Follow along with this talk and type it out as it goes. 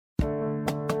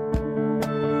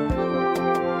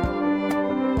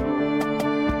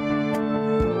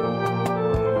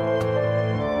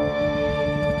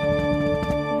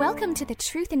to the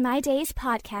Truth in My Days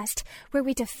podcast, where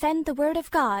we defend the Word of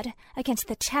God against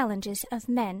the challenges of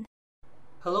men.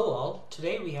 Hello all,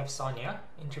 today we have Sonia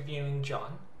interviewing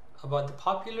John about the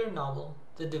popular novel,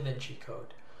 The Da Vinci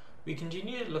Code. We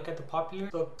continue to look at the popular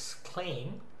book's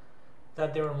claim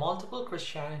that there were multiple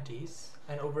Christianities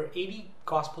and over 80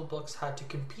 gospel books had to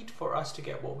compete for us to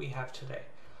get what we have today.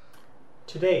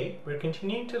 Today, we're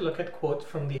continuing to look at quotes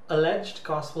from the alleged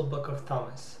Gospel Book of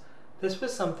Thomas. This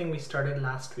was something we started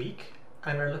last week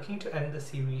and are looking to end the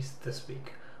series this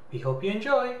week. We hope you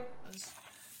enjoy!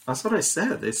 That's what I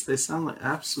said. They sound like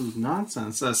absolute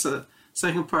nonsense. That's the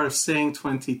second part of saying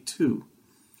 22.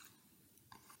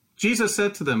 Jesus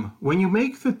said to them, "When you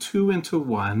make the two into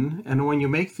one, and when you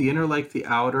make the inner like the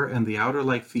outer, and the outer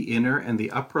like the inner, and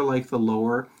the upper like the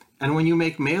lower, and when you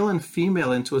make male and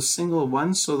female into a single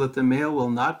one, so that the male will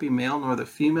not be male, nor the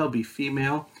female be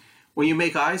female, when you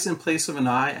make eyes in place of an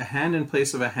eye, a hand in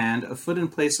place of a hand, a foot in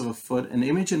place of a foot, an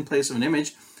image in place of an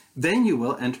image, then you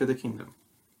will enter the kingdom."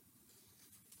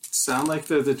 Sound like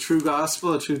the true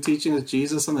gospel, the true teaching of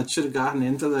Jesus, and that should have gotten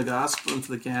into the gospel,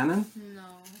 into the canon?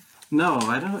 No,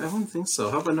 I don't think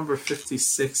so. How about number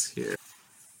 56 here?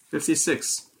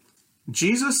 56.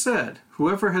 Jesus said,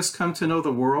 "Whoever has come to know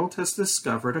the world has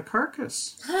discovered a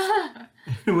carcass."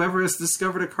 Whoever has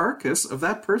discovered a carcass, of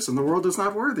that person the world is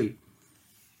not worthy.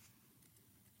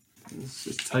 This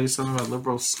should tell you something about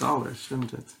liberal scholars,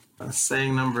 shouldn't it?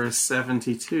 Saying number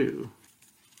 72.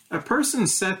 A person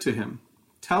said to him,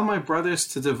 "Tell my brothers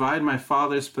to divide my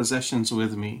father's possessions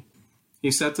with me." He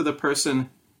said to the person,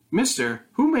 "Mister,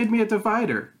 who made me a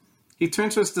divider?" He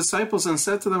turned to his disciples and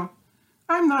said to them,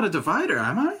 "I'm not a divider,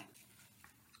 am I?"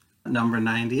 Number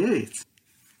 98.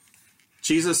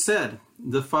 Jesus said,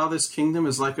 "The Father's kingdom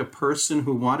is like a person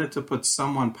who wanted to put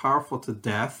someone powerful to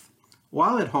death.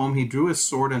 While at home, he drew his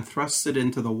sword and thrust it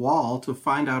into the wall to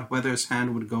find out whether his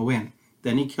hand would go in.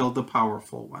 Then he killed the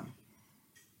powerful one."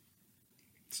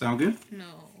 Sound good?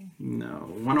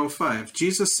 No. 105.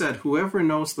 Jesus said, "Whoever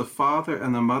knows the father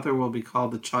and the mother will be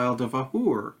called the child of a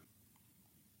whore."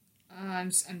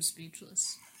 I'm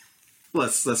speechless.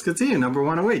 Let's continue. Number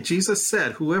 108. Jesus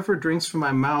said, "Whoever drinks from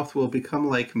my mouth will become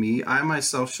like me. I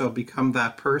myself shall become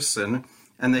that person,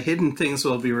 and the hidden things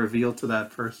will be revealed to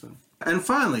that person." And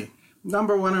finally,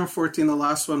 number 114, the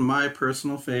last one, my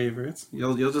personal favorite.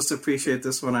 You'll just appreciate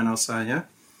this one, I know, Sonia.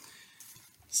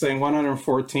 Saying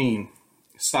 114.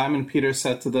 Simon Peter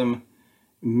said to them,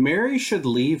 "Mary should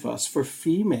leave us, for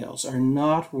females are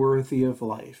not worthy of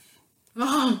life."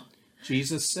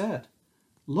 Jesus said,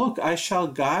 "Look, I shall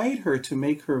guide her to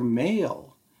make her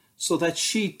male, so that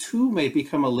she too may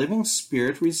become a living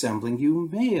spirit resembling you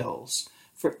males.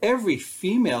 For every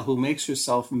female who makes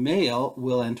herself male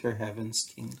will enter heaven's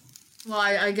kingdom." Well,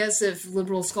 I guess if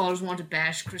liberal scholars want to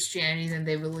bash Christianity, then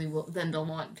they really will. Then they'll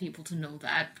want people to know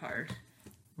that part.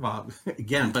 Well,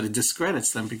 again, but it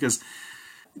discredits them because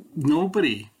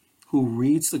nobody who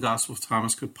reads the Gospel of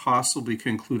Thomas could possibly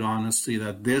conclude honestly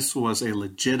that this was a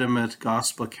legitimate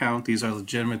gospel account. These are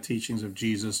legitimate teachings of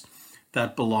Jesus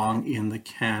that belong in the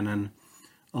canon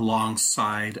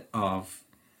alongside of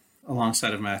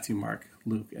Matthew, Mark,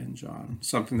 Luke, and John.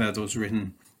 Something that was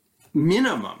written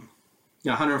minimum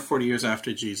 140 years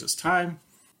after Jesus' time,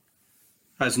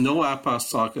 has no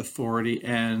apostolic authority,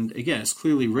 and again, it's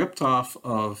clearly ripped off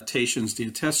of Tatian's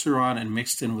Diatessaron and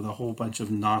mixed in with a whole bunch of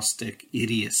Gnostic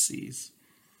idiocies.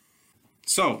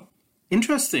 So,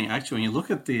 interesting, actually, when you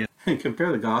look at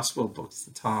compare the gospel books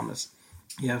to Thomas,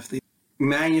 you have the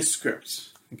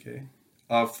manuscripts,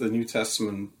 of the New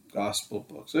Testament gospel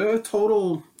books. There are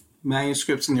total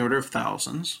manuscripts in the order of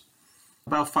thousands.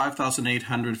 About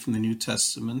 5,800 from the New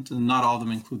Testament, and not all of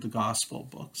them include the Gospel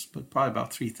books, but probably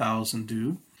about 3,000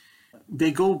 do.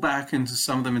 They go back into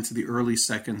some of them into the early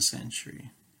 2nd century.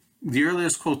 The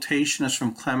earliest quotation is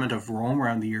from Clement of Rome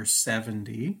around the year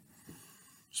 70.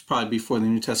 It's probably before the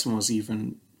New Testament was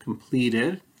even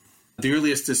completed. The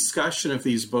earliest discussion of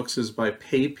these books is by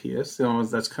Papias. The only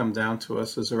one that's come down to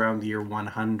us is around the year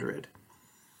 100.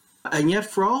 And yet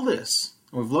for all this,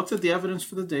 we've looked at the evidence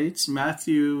for the dates.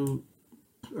 Matthew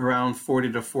around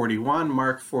 40 to 41,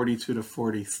 Mark 42 to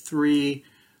 43,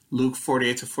 Luke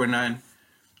 48 to 49,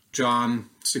 John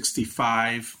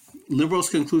 65. Liberals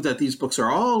conclude that these books are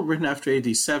all written after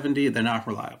AD 70. They're not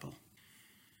reliable.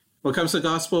 When it comes to the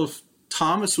Gospel of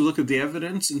Thomas, we look at the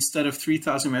evidence. Instead of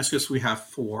 3,000 manuscripts, we have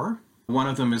 4. One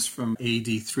of them is from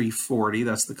AD 340.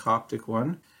 That's the Coptic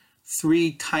one.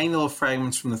 3 tiny little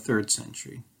fragments from the 3rd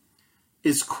century.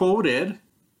 It's quoted,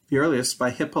 the earliest,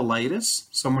 by Hippolytus,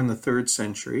 somewhere in the 3rd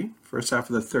century, first half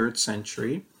of the 3rd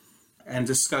century, and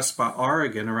discussed by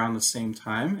Origen around the same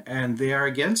time, and they are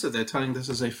against it. They're telling this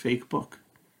is a fake book.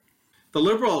 The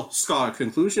liberal scholar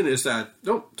conclusion is that,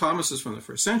 nope, Thomas is from the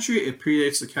 1st century, it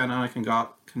predates the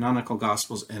canonical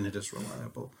Gospels, and it is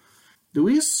reliable. Do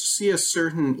we see a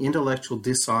certain intellectual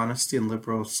dishonesty in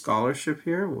liberal scholarship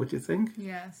here? What do you think?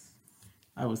 Yes.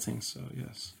 I would think so,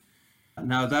 yes.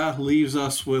 Now that leaves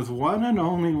us with one and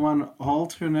only one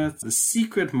alternate, the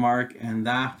secret mark, and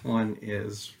that one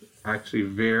is actually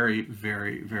very,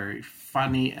 very, very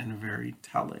funny and very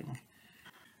telling.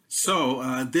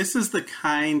 So this is the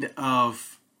kind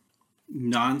of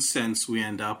nonsense we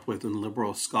end up with in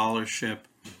liberal scholarship.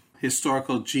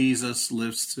 Historical Jesus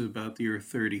lives to about the year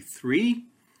 33.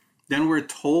 Then we're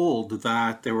told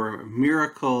that there were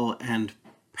miracle and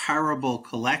parable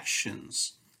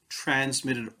collections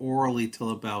transmitted orally till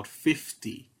about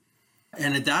 50.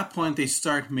 And at that point, they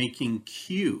start making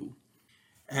Q.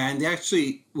 And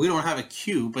actually, we don't have a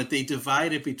Q, but they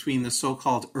divide it between the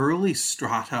so-called early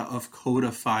strata of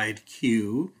codified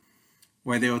Q,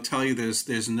 where they will tell you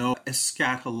there's no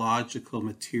eschatological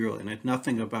material in it,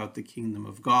 nothing about the kingdom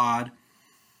of God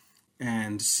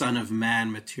and Son of Man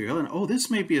material. And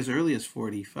this may be as early as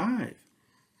 45.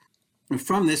 And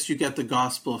from this, you get the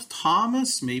Gospel of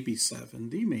Thomas, maybe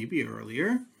 70, maybe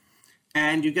earlier.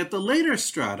 And you get the later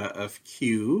strata of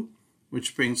Q,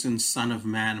 which brings in Son of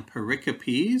Man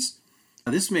pericopes.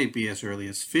 This may be as early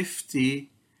as 50.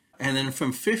 And then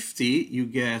from 50, you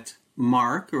get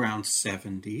Mark around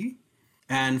 70.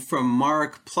 And from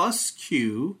Mark plus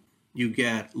Q, you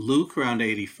get Luke around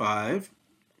 85.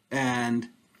 And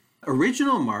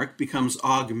original Mark becomes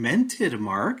augmented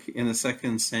Mark in the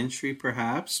 2nd century,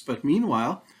 perhaps. But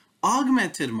meanwhile,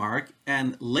 augmented Mark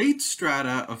and late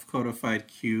strata of codified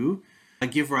Q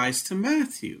give rise to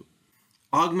Matthew.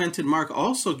 Augmented Mark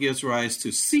also gives rise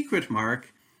to secret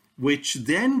Mark, which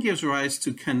then gives rise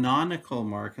to canonical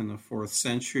Mark in the 4th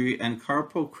century and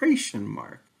carpocratian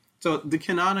Mark. So the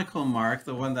canonical Mark,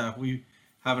 the one that we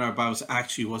have in our Bibles,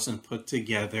 actually wasn't put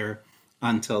together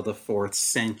until the 4th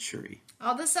century.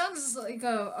 Oh, this sounds like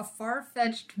a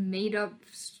far-fetched, made-up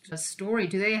story.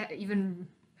 Do they even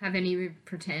have any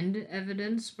pretend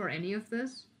evidence for any of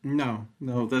this? No,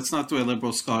 that's not the way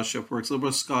liberal scholarship works.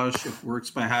 Liberal scholarship works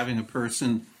by having a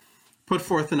person put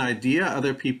forth an idea,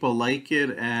 other people like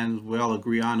it, and we all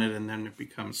agree on it, and then it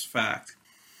becomes fact.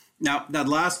 Now, that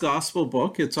last gospel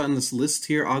book, it's on this list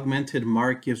here. Augmented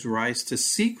Mark gives rise to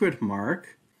secret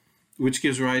Mark, which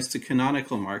gives rise to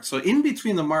canonical Mark. So in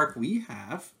between the Mark we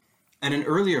have and an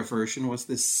earlier version was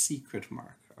this secret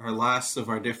Mark, our last of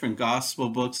our different gospel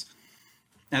books.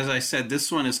 As I said,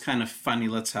 this one is kind of funny.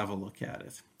 Let's have a look at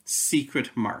it.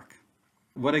 Secret Mark.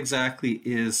 What exactly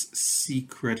is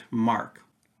secret Mark?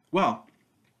 Well,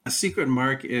 a secret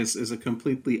Mark is a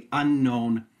completely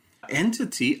unknown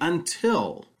entity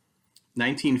until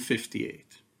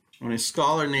 1958, when a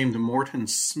scholar named Morton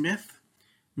Smith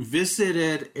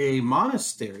visited a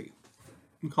monastery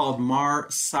called Mar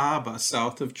Saba,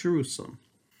 south of Jerusalem.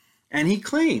 And he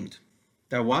claimed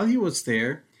that while he was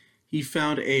there, he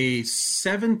found a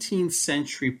 17th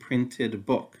century printed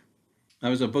book. That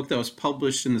was a book that was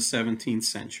published in the 17th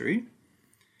century.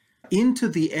 Into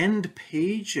the end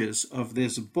pages of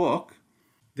this book,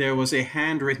 there was a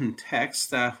handwritten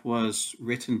text that was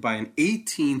written by an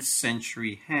 18th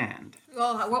century hand.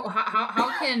 Well,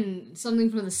 how can something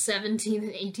from the 17th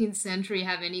and 18th century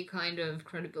have any kind of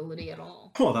credibility at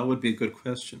all? Oh, that would be a good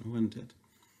question, wouldn't it?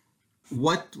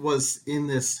 What was in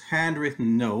this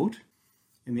handwritten note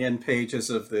in the end pages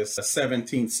of this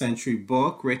 17th century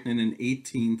book written in an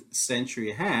 18th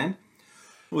century hand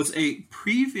was a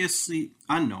previously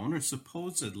unknown, or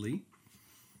supposedly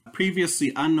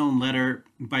previously unknown letter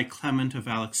by Clement of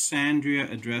Alexandria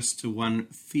addressed to one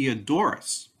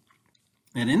Theodorus.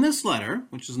 And in this letter,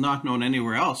 which is not known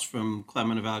anywhere else from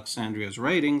Clement of Alexandria's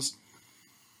writings,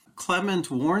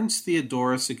 Clement warns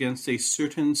Theodorus against a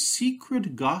certain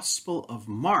secret gospel of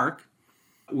Mark,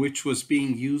 which was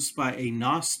being used by a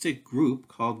Gnostic group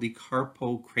called the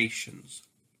Carpocratians.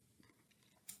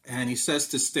 And he says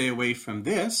to stay away from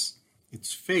this.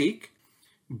 It's fake.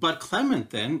 But Clement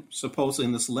then, supposedly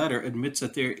in this letter, admits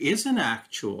that there is an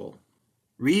actual,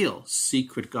 real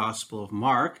secret gospel of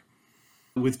Mark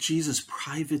with Jesus'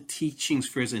 private teachings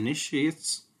for his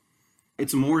initiates.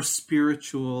 It's more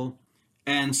spiritual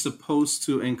and supposed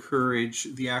to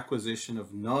encourage the acquisition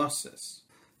of gnosis.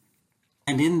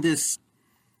 And in this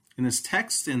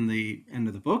text in the end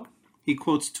of the book, he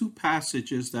quotes two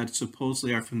passages that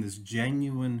supposedly are from this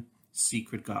genuine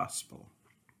secret gospel.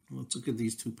 Let's look at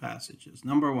these two passages.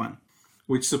 Number one,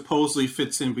 which supposedly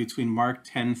fits in between Mark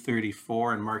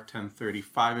 10:34 and Mark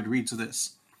 10:35. It reads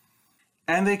this: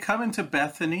 "And they come into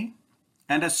Bethany,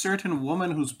 and a certain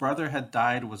woman whose brother had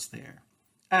died was there.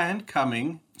 And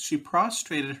coming, she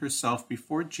prostrated herself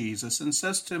before Jesus and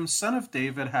says to him, Son of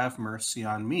David, have mercy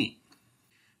on me.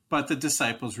 But the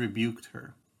disciples rebuked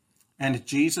her. And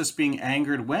Jesus, being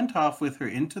angered, went off with her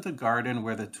into the garden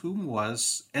where the tomb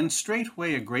was, and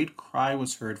straightway a great cry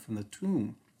was heard from the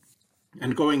tomb.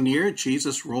 And going near,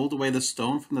 Jesus rolled away the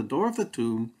stone from the door of the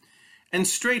tomb, and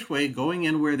straightway, going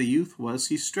in where the youth was,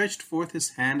 he stretched forth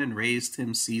his hand and raised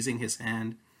him, seizing his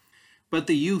hand. But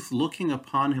the youth, looking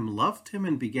upon him, loved him,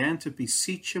 and began to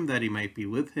beseech him that he might be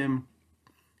with him.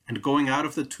 And going out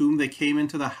of the tomb, they came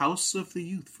into the house of the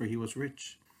youth, for he was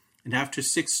rich. And after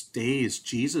 6 days,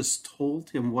 Jesus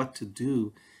told him what to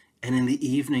do. And in the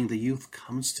evening, the youth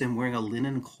comes to him wearing a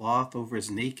linen cloth over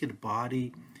his naked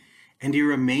body. And he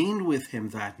remained with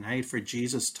him that night, for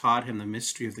Jesus taught him the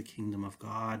mystery of the kingdom of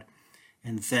God.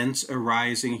 And thence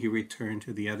arising, he returned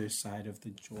to the other side of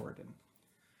the Jordan.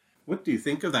 What do you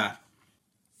think of that?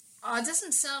 It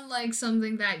doesn't sound like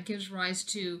something that gives rise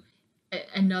to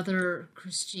another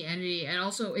Christianity. And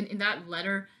also, in that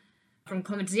letter from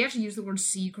Clement, does he actually use the word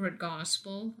secret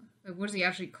gospel? What does he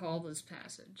actually call this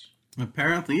passage?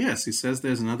 Apparently, yes. He says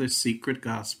there's another secret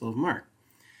gospel of Mark.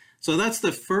 So that's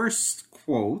the first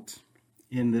quote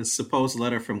in this supposed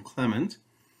letter from Clement.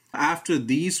 After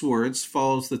these words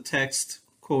follows the text,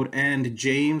 quote, and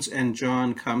James and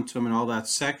John come to him, and all that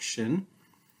section.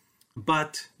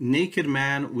 But naked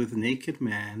man with naked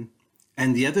man,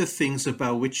 and the other things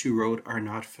about which you wrote are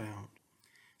not found.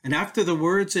 And after the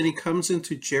words, and he comes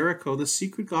into Jericho, the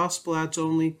secret gospel adds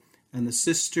only, and the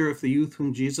sister of the youth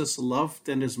whom Jesus loved,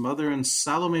 and his mother and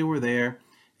Salome were there,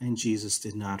 and Jesus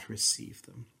did not receive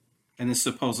them. And this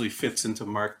supposedly fits into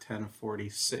Mark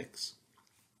 10:46.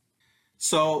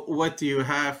 So what do you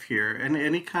have here? And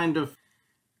any kind of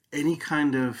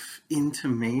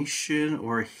intimation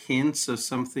or hints of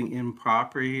something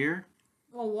improper here?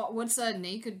 Well, what's that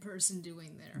naked person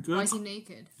doing there? Why is he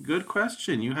naked? Good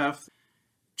question. You have,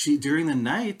 during the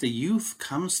night, the youth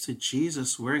comes to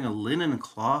Jesus wearing a linen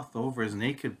cloth over his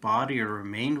naked body, and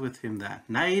remained with him that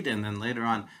night, and then later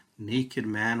on, naked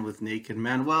man with naked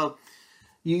man. Well,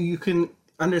 you can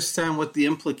understand what the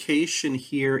implication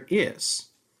here is.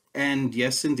 And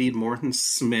yes, indeed, Morton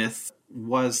Smith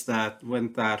went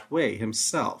that way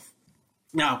himself.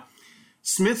 Now,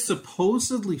 Smith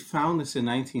supposedly found this in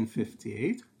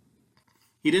 1958.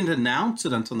 He didn't announce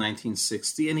it until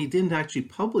 1960, and he didn't actually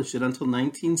publish it until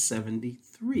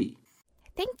 1973.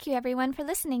 Thank you, everyone, for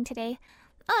listening today.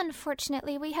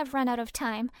 Unfortunately, we have run out of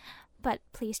time, but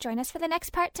please join us for the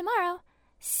next part tomorrow.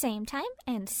 Same time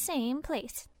and same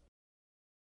place.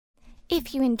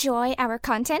 If you enjoy our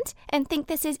content and think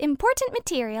this is important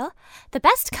material, the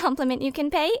best compliment you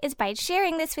can pay is by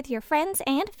sharing this with your friends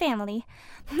and family.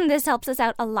 This helps us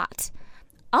out a lot.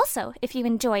 Also, if you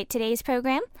enjoyed today's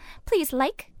program, please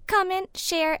like, comment,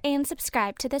 share, and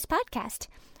subscribe to this podcast.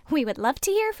 We would love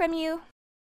to hear from you.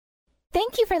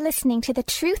 Thank you for listening to the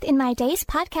Truth in My Days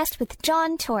podcast with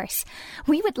John Torse.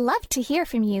 We would love to hear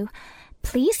from you.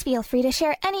 Please feel free to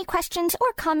share any questions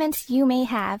or comments you may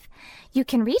have. You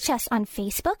can reach us on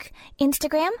Facebook,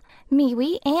 Instagram,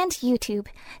 MeWe, and YouTube.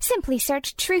 Simply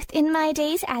search Truth in My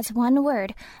Days as one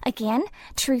word. Again,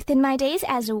 Truth in My Days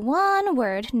as one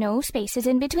word, no spaces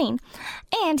in between.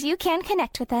 And you can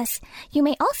connect with us. You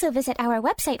may also visit our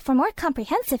website for more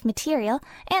comprehensive material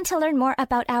and to learn more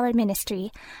about our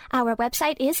ministry. Our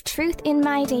website is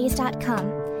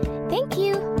truthinmydays.com. Thank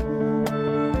you.